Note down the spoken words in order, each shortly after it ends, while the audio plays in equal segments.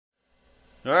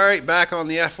Alright, back on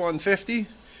the F150.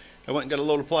 I went and got a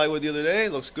load of plywood the other day.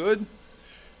 It looks good.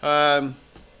 I'm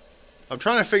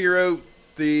trying to figure out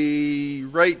the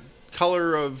right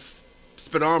color of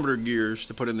speedometer gears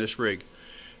to put in this rig.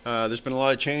 There's been a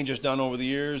lot of changes done over the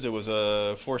years. There was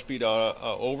a 4-speed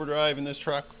overdrive in this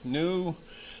truck, new.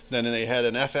 Then they had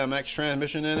an FMX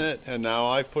transmission in it, and now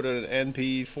I've put an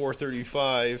NP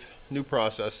 435 new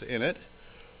process in it.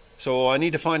 So I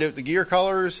need to find out the gear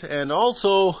colors, and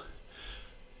also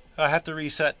I have to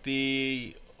reset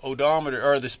the odometer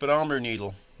or the speedometer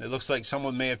needle. It looks like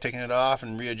someone may have taken it off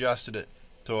and readjusted it.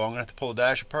 So I'm going to have to pull the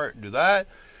dash apart and do that.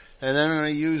 And then I'm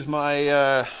going to use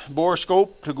my bore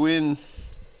scope to go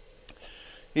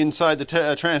inside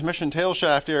the transmission tail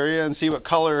shaft area and see what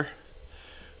color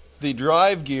the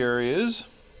drive gear is.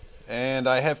 And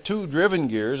I have two driven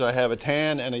gears. I have a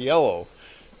tan and a yellow,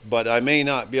 but I may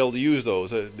not be able to use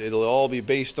those. It'll all be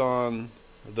based on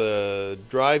the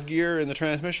drive gear in the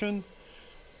transmission,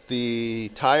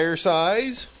 the tire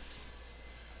size,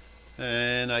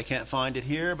 and I can't find it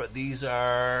here, but these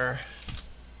are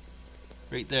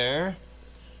right there,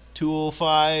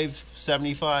 205,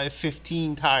 75,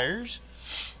 15 tires.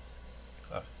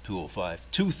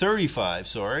 235,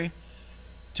 sorry.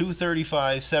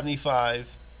 235,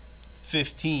 75,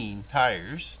 15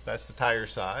 tires. That's the tire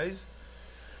size.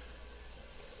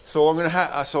 So I'm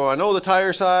gonna so I know the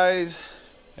tire size,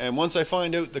 and once I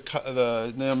find out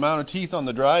the amount of teeth on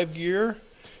the drive gear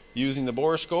using the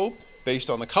bore scope based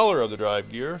on the color of the drive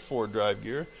gear, Ford drive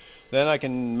gear, then I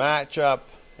can match up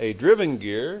a driven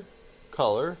gear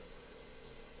color.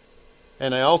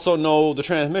 And I also know the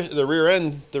transmission, the rear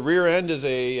end. The rear end is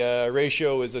a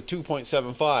ratio is a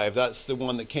 2.75. That's the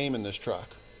one that came in this truck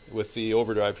with the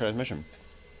overdrive transmission.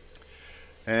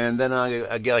 And then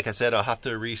again, like I said, I'll have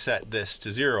to reset this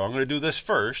to 0. I'm going to do this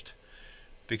first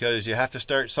because you have to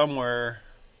start somewhere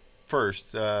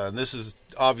first. This is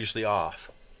obviously off.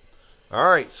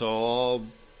 All right, so I'll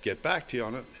get back to you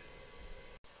on it.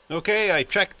 Okay, I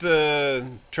checked the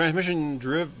transmission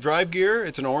drive gear.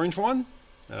 It's an orange one.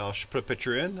 And I'll put a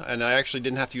picture in, and I actually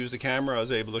didn't have to use the camera. I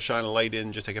was able to shine a light in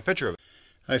and just take a picture of it.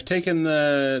 I've taken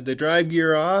the drive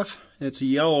gear off. It's a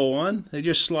yellow one. They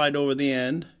just slide over the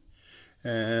end,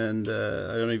 and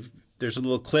I don't know if there's a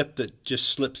little clip that just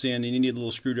slips in, and you need a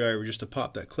little screwdriver just to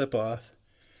pop that clip off.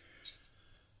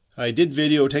 I did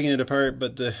video taking it apart,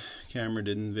 but the camera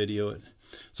didn't video it.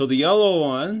 So the yellow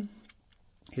one,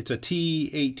 it's a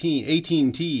T18,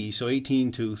 18T, so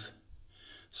 18 tooth.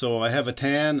 So I have a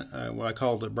tan, well, I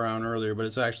called it brown earlier, but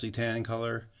it's actually tan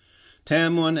color.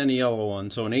 Tan one and a yellow one,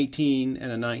 so an 18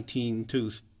 and a 19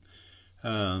 tooth.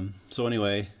 So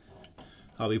anyway,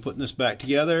 I'll be putting this back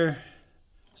together.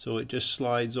 So it just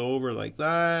slides over like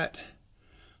that.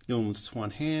 Doing with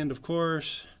one hand, of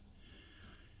course.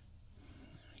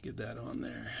 Get that on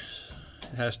there.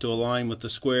 It has to align with the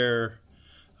square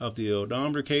of the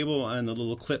odometer cable, and the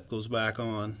little clip goes back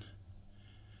on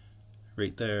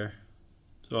right there.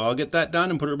 So I'll get that done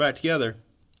and put her back together.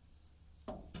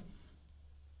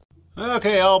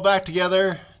 Okay, all back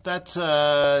together. That's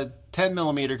 10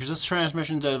 millimeter because this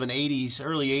transmission's of an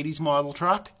early 80s model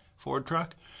truck, Ford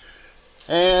truck.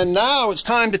 And now it's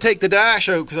time to take the dash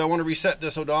out because I want to reset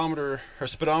this odometer or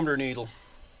speedometer needle.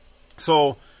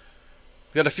 So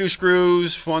got a few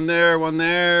screws, one there,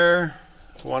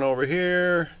 one over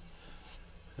here,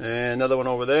 and another one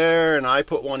over there, and I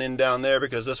put one in down there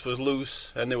because this was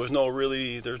loose and there was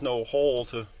there's no hole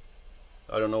to,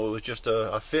 I don't know, it was just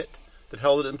a fit that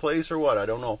held it in place or what, I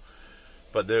don't know,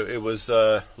 but it was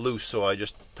loose, so I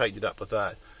just tightened it up with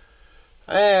that.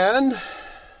 And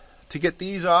to get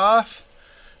these off,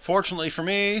 fortunately for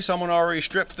me, someone already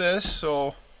stripped this,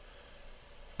 so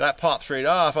that pops right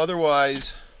off.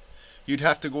 Otherwise you'd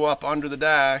have to go up under the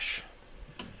dash.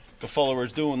 The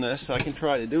follower's doing this. I can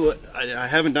try to do it. I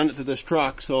haven't done it to this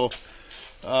truck, so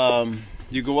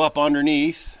you go up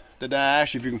underneath the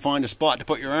dash if you can find a spot to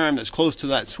put your arm that's close to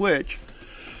that switch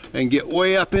and get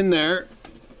way up in there,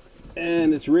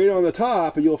 and it's right on the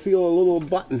top, and you'll feel a little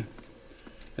button,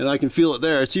 and I can feel it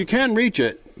there. So you can reach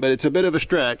it, but it's a bit of a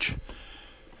stretch,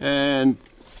 and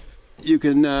you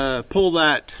can pull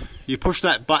that, you push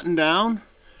that button down.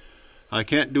 I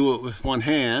can't do it with one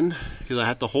hand because I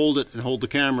have to hold it and hold the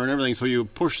camera and everything. So you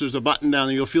push, there's a button down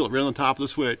there, you'll feel it right on the top of the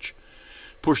switch.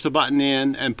 Push the button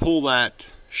in and pull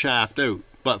that shaft out.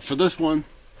 But for this one,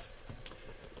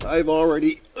 I've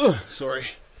already,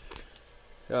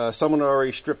 someone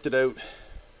already stripped it out.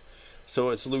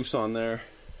 So it's loose on there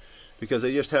because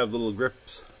they just have little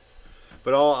grips.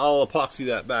 But I'll epoxy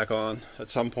that back on at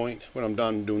some point when I'm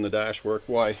done doing the dash work.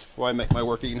 Why make my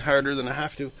work even harder than I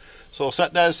have to? So I'll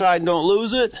set that aside and don't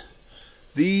lose it.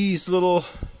 these little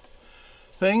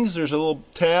things, there's a little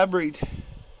tab right,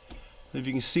 if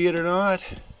you can see it or not,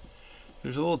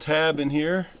 there's a little tab in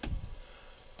here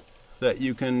that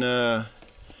you can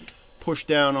push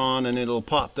down on and it'll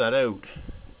pop that out.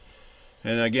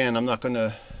 And again, I'm not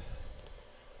gonna,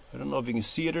 I don't know if you can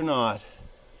see it or not.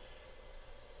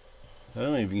 I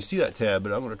don't know if you can see that tab,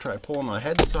 but I'm gonna try pulling my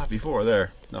head off before.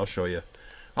 There, I'll show you.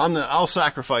 I'll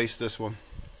sacrifice this one.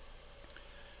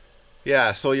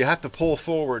 Yeah, so you have to pull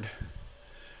forward.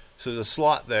 So there's a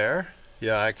slot there.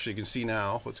 Yeah, I actually can see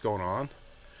now what's going on.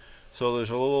 So there's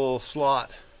a little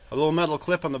slot, a little metal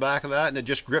clip on the back of that, and it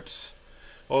just grips,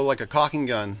 oh, like a caulking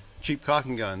gun, cheap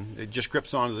caulking gun. It just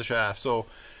grips onto the shaft. So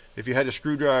if you had a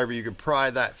screwdriver, you could pry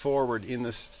that forward in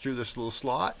this, through this little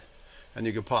slot, and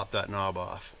you could pop that knob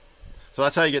off. So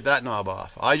that's how you get that knob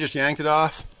off. I just yanked it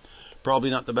off. Probably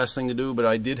not the best thing to do, but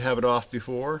I did have it off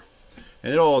before.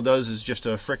 And all it does is just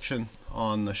a friction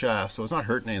on the shaft, so it's not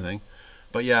hurting anything.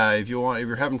 But yeah, if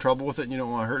you're having trouble with it and you don't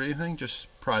want to hurt anything, just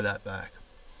pry that back.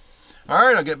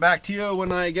 Alright, I'll get back to you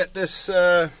when I get this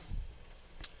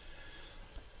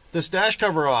this dash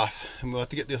cover off, and we'll have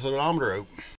to get this odometer out.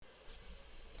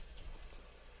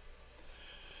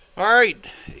 Alright,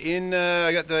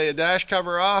 I got the dash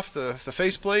cover off, the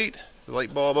faceplate, the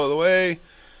light bulb out of the way.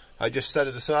 I just set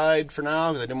it aside for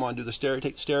now because I didn't want to do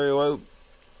take the stereo out.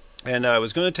 And I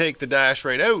was going to take the dash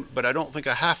right out, but I don't think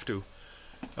I have to.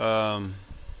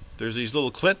 There's these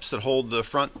little clips that hold the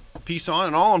front piece on,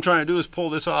 and all I'm trying to do is pull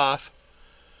this off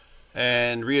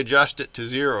and readjust it to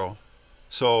 0.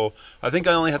 So I think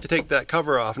I only have to take that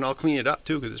cover off, and I'll clean it up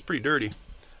too because it's pretty dirty.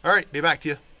 Alright, be back to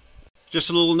you. Just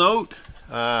a little note,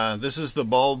 this is the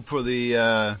bulb for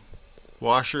the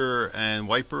washer and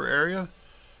wiper area.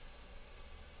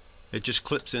 It just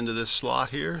clips into this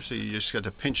slot here, so you just got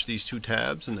to pinch these two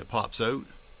tabs and it pops out.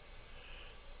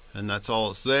 And that's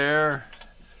all it's there.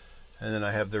 And then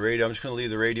I have the radio. I'm just going to leave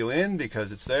the radio in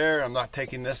because it's there. I'm not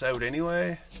taking this out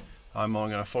anyway. I'm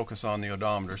only going to focus on the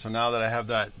odometer. So now that I have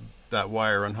that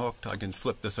wire unhooked, I can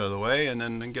flip this out of the way and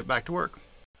then get back to work.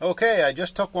 Okay, I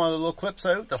just took one of the little clips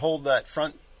out that hold that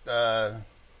front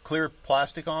clear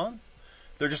plastic on.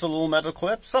 They're just a little metal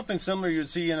clip, something similar you'd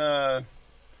see in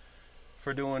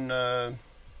for doing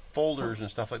folders and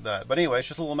stuff like that. But anyway, it's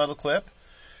just a little metal clip.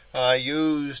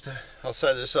 I'll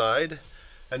set it aside,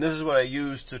 and this is what I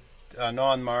used to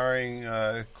non-marring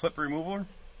clip remover.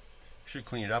 Should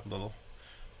clean it up a little.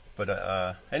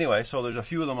 But anyway, so there's a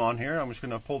few of them on here. I'm just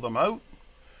going to pull them out,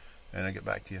 and I'll get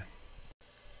back to you.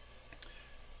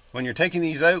 When you're taking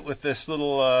these out with this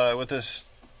little with this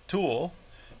tool,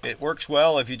 it works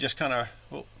well if you just kind of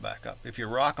back up. If you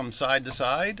rock them side to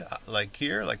side, like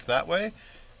here, like that way,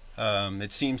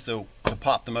 it seems to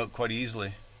pop them out quite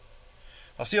easily.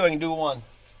 I'll see if I can do one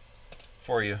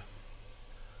for you.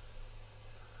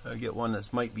 I'll get one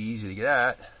that might be easy to get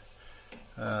at.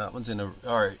 That one's in the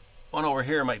alright. One over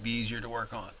here might be easier to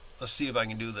work on. Let's see if I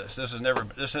can do this.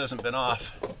 This hasn't been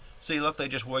off. See, look, they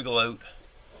just wiggle out.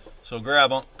 So grab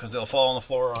them because they'll fall on the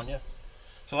floor on you.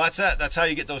 So that's that. That's how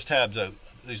you get those tabs out.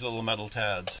 These little metal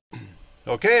tabs.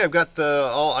 Okay, I've got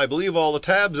I believe all the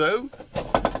tabs out.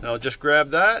 Now just grab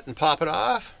that and pop it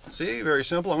off. See, very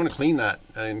simple. I'm going to clean that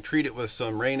and treat it with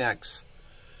some Rain-X.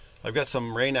 I've got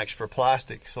some Rain-X for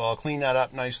plastic, so I'll clean that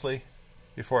up nicely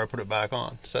before I put it back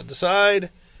on. Set it aside.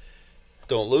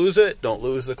 Don't lose it. Don't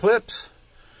lose the clips.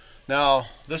 Now,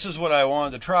 this is what I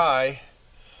wanted to try,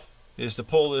 is to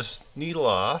pull this needle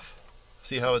off.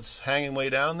 See how it's hanging way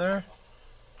down there?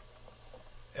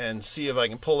 And see if I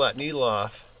can pull that needle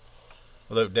off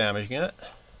without damaging it.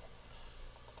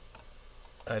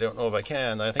 I don't know if I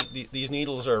can. I think these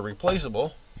needles are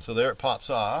replaceable, so there it pops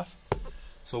off.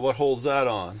 So what holds that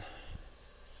on?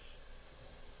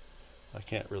 I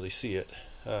can't really see it.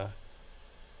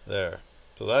 There.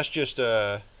 So that's just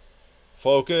a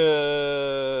focus.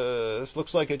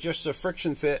 Looks like it's just a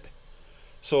friction fit.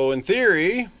 So in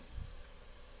theory,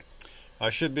 I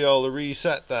should be able to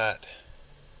reset that.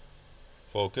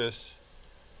 Focus.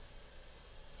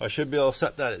 I should be able to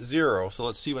set that at 0, so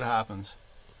let's see what happens.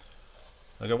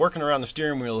 Like I'm working around the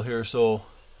steering wheel here, so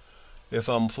if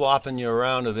I'm flopping you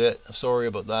around a bit, I'm sorry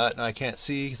about that. And I can't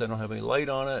see because I don't have any light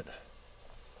on it.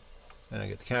 And I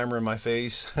get the camera in my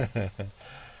face.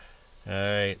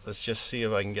 Alright, let's just see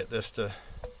if I can get this to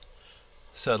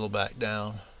settle back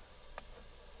down.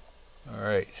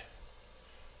 Alright.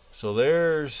 So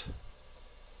there's...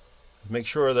 Make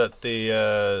sure that the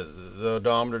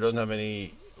odometer doesn't have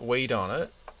any weight on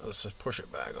it. Let's just push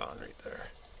it back on right there.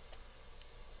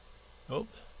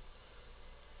 Oops.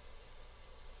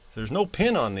 There's no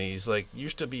pin on these. Like,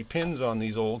 used to be pins on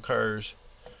these old cars.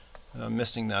 And I'm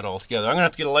missing that altogether. I'm going to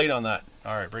have to get a light on that.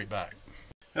 All right, right back.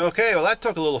 Okay, well that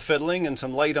took a little fiddling and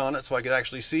some light on it so I could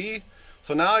actually see.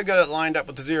 So now I got it lined up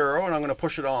with the 0 and I'm going to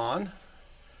push it on.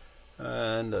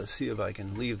 And see if I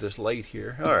can leave this light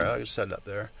here. All right, I'll just set it up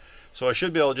there. So I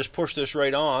should be able to just push this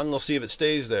right on. We'll see if it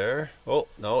stays there. Oh,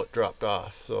 no, it dropped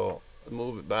off. So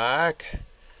move it back.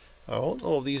 I don't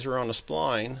know if these are on a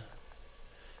spline.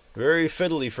 Very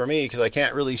fiddly for me because I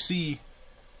can't really see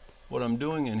what I'm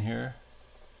doing in here.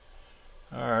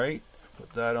 All right,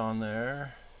 put that on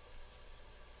there.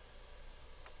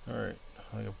 All right,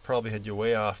 I probably had you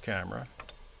way off camera.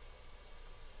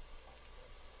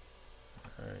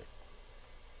 All right.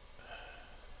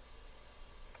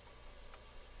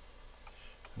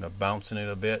 I'm bouncing it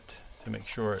a bit to make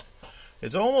sure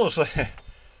it's almost like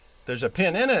there's a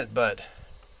pin in it, but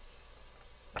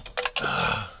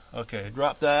okay,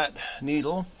 drop that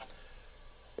needle.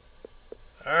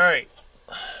 All right,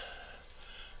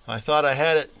 I thought I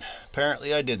had it,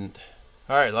 apparently I didn't.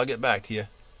 All right, I'll get back to you.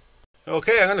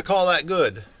 Okay, I'm going to call that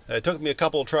good. It took me a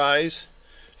couple of tries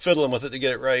fiddling with it to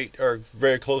get it right, or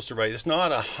very close to right. It's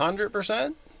not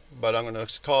 100%, but I'm going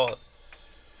to call it.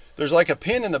 There's like a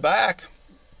pin in the back.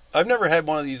 I've never had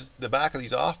one of these, the back of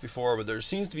these off before, but there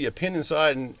seems to be a pin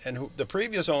inside, and the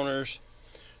previous owners,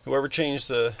 whoever changed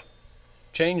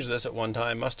this at one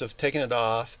time, must have taken it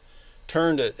off,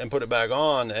 turned it, and put it back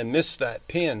on, and missed that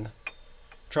pin,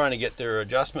 trying to get their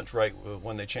adjustments right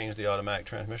when they changed the automatic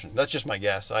transmission. That's just my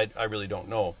guess. I really don't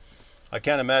know. I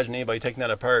can't imagine anybody taking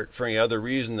that apart for any other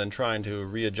reason than trying to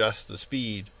readjust the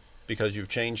speed because you've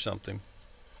changed something.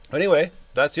 Anyway,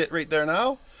 that's it right there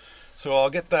now. So I'll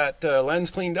get that lens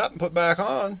cleaned up and put back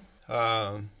on.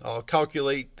 I'll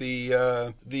calculate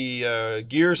the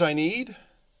gears I need.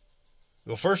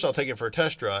 Well, first I'll take it for a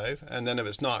test drive, and then if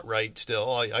it's not right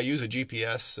still, I use a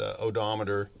GPS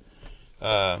odometer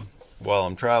while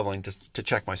I'm traveling to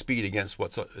check my speed against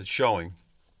what's showing.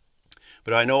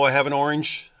 But I know I have an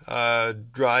orange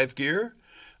drive gear.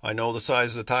 I know the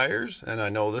size of the tires, and I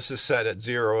know this is set at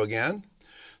 0 again.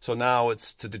 So now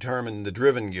it's to determine the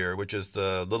driven gear, which is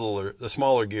the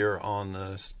smaller gear on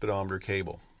the speedometer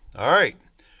cable. All right,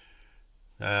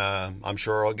 I'm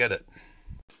sure I'll get it.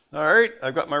 All right,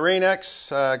 I've got my Rain-X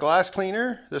glass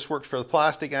cleaner. This works for the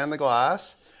plastic and the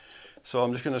glass. So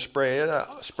I'm just going to spray it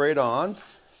on,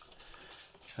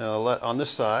 and I'll let on this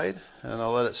side, and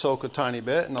I'll let it soak a tiny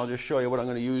bit, and I'll just show you what I'm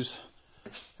going to use.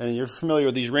 And you're familiar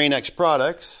with these Rain-X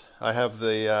products. I have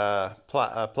the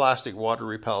plastic water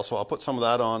repel, so I'll put some of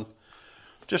that on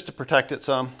just to protect it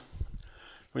some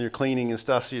when you're cleaning and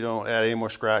stuff, so you don't add any more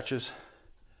scratches.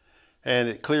 And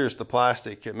it clears the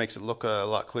plastic. It makes it look a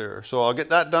lot clearer. So I'll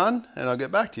get that done, and I'll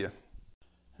get back to you.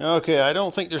 Okay, I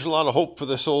don't think there's a lot of hope for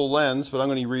this old lens, but I'm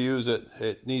going to reuse it.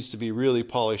 It needs to be really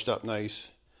polished up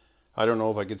nice. I don't know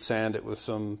if I could sand it with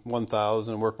some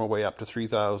 1000 and work my way up to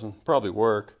 3000. Probably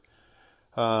work.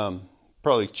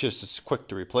 Probably just as quick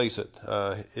to replace it.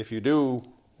 If you do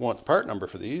want the part number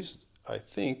for these, I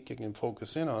think you can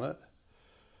focus in on it.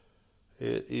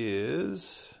 It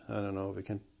is, I don't know if it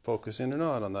can focus in or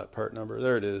not on that part number.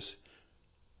 There it is.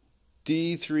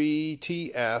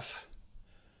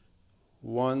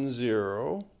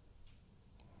 D3TF10.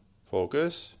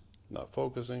 Focus. Not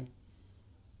focusing.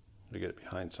 To get it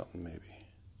behind something maybe.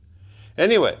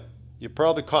 Anyway, you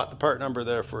probably caught the part number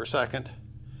there for a second.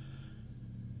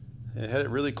 It had it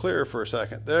really clear for a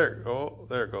second. There, oh,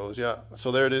 there it goes. Yeah, so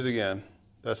there it is again.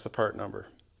 That's the part number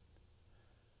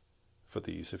for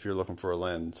these if you're looking for a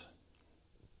lens.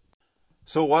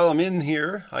 So while I'm in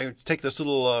here, I take this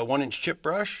little 1-inch chip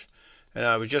brush, and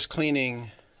I was just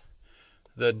cleaning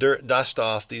the dust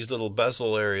off these little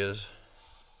bezel areas,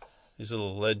 these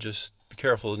little ledges. Be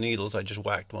careful of needles. I just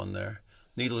whacked one there.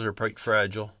 Needles are quite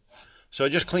fragile. So I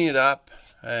just clean it up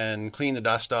and clean the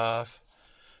dust off.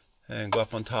 And go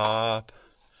up on top.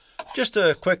 Just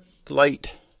a quick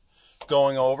light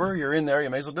going over. You're in there, you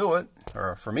may as well do it.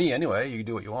 Or for me anyway, you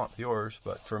do what you want with yours.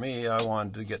 But for me, I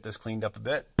wanted to get this cleaned up a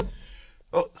bit.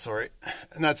 Oh, sorry.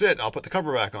 And that's it. I'll put the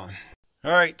cover back on.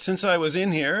 All right, since I was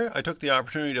in here, I took the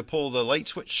opportunity to pull the light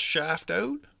switch shaft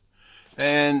out.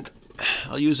 And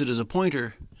I'll use it as a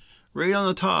pointer right on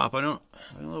the top. I don't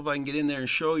know if I can get in there and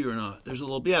show you or not. There's a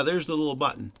little, yeah, there's the little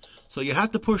button. So you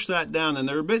have to push that down, and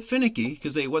they're a bit finicky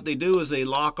because what they do is they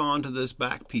lock onto this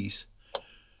back piece,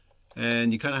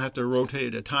 and you kind of have to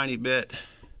rotate it a tiny bit.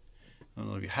 I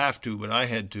don't know if you have to, but I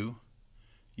had to.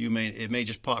 It may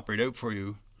just pop right out for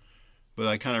you, but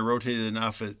I kind of rotated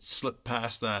enough it slipped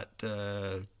past that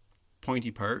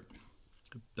pointy part,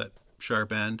 that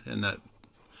sharp end, and that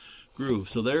groove.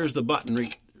 So there's the button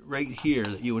right here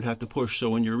that you would have to push. So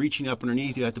when you're reaching up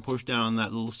underneath, you have to push down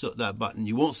that that button.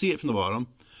 You won't see it from the bottom,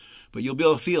 but you'll be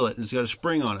able to feel it. It's got a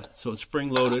spring on it, so it's spring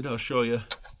loaded. I'll show you.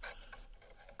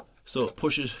 So it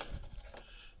pushes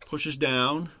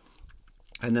down,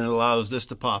 and then it allows this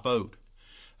to pop out.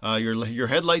 Your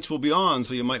headlights will be on,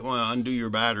 so you might want to undo your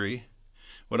battery.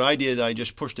 What I did, I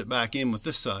just pushed it back in with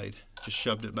this side, just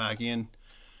shoved it back in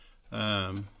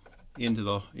into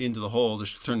the hole,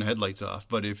 just turn the headlights off.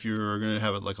 But if you're going to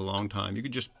have it like a long time, you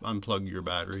could just unplug your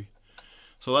battery.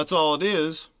 So that's all it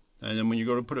is. And then when you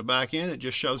go to put it back in, it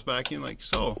just shoves back in like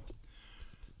so.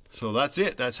 So that's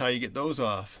it. That's how you get those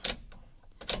off.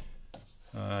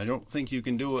 I don't think you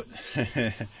can do it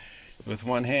with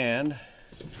one hand.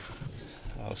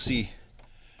 I'll see.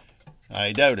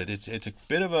 I doubt it. It's a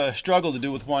bit of a struggle to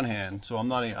do with one hand, so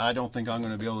I don't think I'm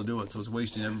going to be able to do it, so it's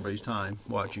wasting everybody's time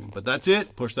watching. But that's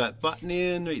it. Push that button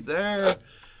in right there.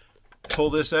 Pull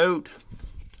this out.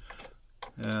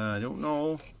 I don't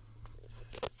know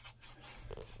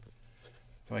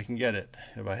if I can get it.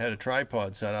 If I had a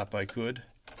tripod set up, I could.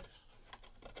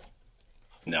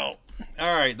 No.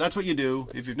 Alright, that's what you do.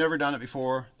 If you've never done it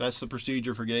before, that's the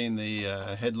procedure for getting the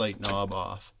headlight knob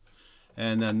off.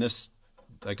 And then this,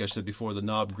 like I said before, the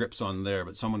knob grips on there,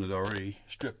 but someone had already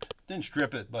didn't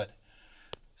strip it, but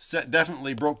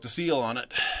definitely broke the seal on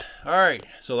it. Alright,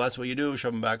 so that's what you do,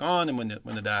 shove them back on, and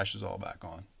when the dash is all back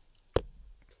on.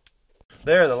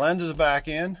 There, the lens is back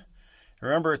in.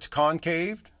 Remember, it's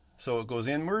concaved, so it goes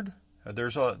inward.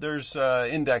 There's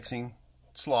indexing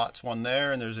slots, one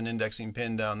there, and there's an indexing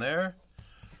pin down there.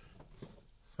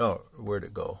 Oh, where'd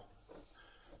it go?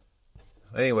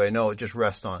 Anyway, no, it just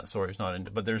rests on it. Sorry, it's not in,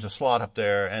 but there's a slot up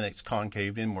there, and it's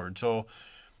concaved inward. So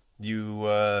you,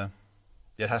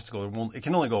 it has to go. It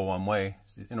can only go one way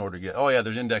in order to get. Oh yeah,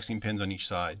 there's indexing pins on each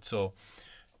side, so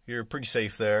you're pretty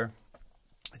safe there.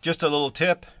 Just a little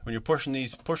tip: when you're pushing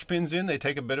these push pins in, they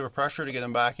take a bit of a pressure to get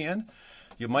them back in.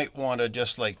 You might want to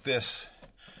just like this.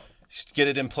 Just get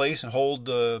it in place and hold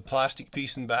the plastic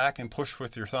piece in back and push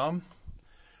with your thumb,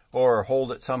 or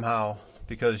hold it somehow,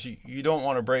 because you don't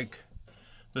want to break.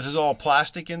 This is all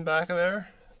plastic in back of there,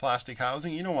 plastic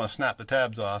housing. You don't want to snap the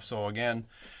tabs off. So again,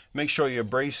 make sure you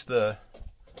brace the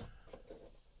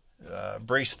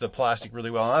plastic really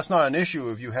well. And that's not an issue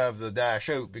if you have the dash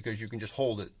out, because you can just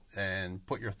hold it and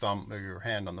put your thumb or your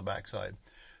hand on the back side.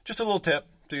 Just a little tip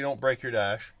so you don't break your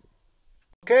dash.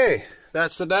 Okay,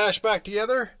 that's the dash back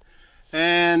together.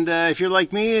 And if you're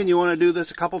like me and you want to do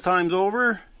this a couple times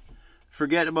over,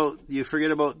 forget about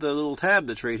the little tab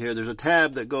that's right here. There's a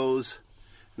tab that goes,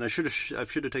 and I should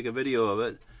have taken a video of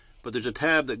it, but there's a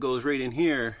tab that goes right in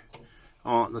here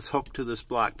on this hook to this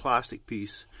black plastic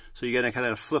piece. So you gotta kind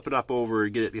of flip it up over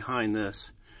and get it behind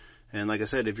this. And like I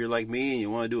said, if you're like me and you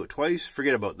want to do it twice,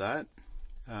 forget about that.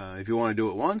 If you want to do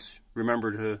it once,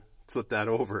 remember to flip that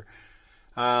over.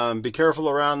 Be careful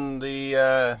around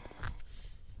the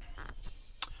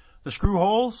screw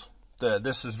holes.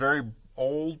 This is very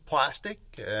old plastic,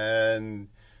 and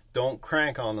don't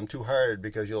crank on them too hard,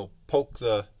 because you'll poke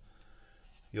the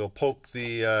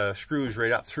screws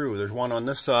right up through. There's one on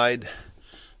this side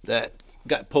that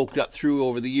got poked up through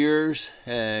over the years,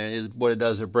 and what it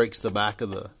does, it breaks the back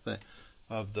of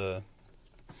the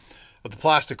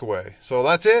plastic away. So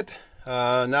that's it.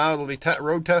 Now it'll be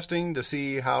road testing to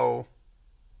see how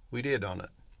we did on it.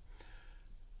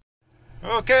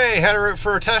 Okay, had her out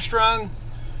for a test run.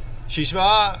 She's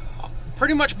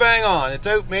pretty much bang on. It's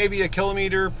out maybe a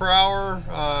kilometer per hour.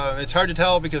 It's hard to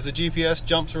tell because the GPS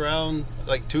jumps around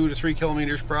like 2 to 3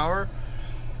 kilometers per hour.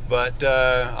 But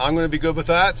I'm going to be good with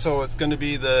that. So it's going to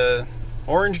be the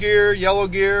orange gear, yellow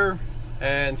gear,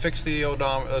 and fix the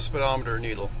speedometer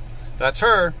needle. That's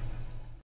her.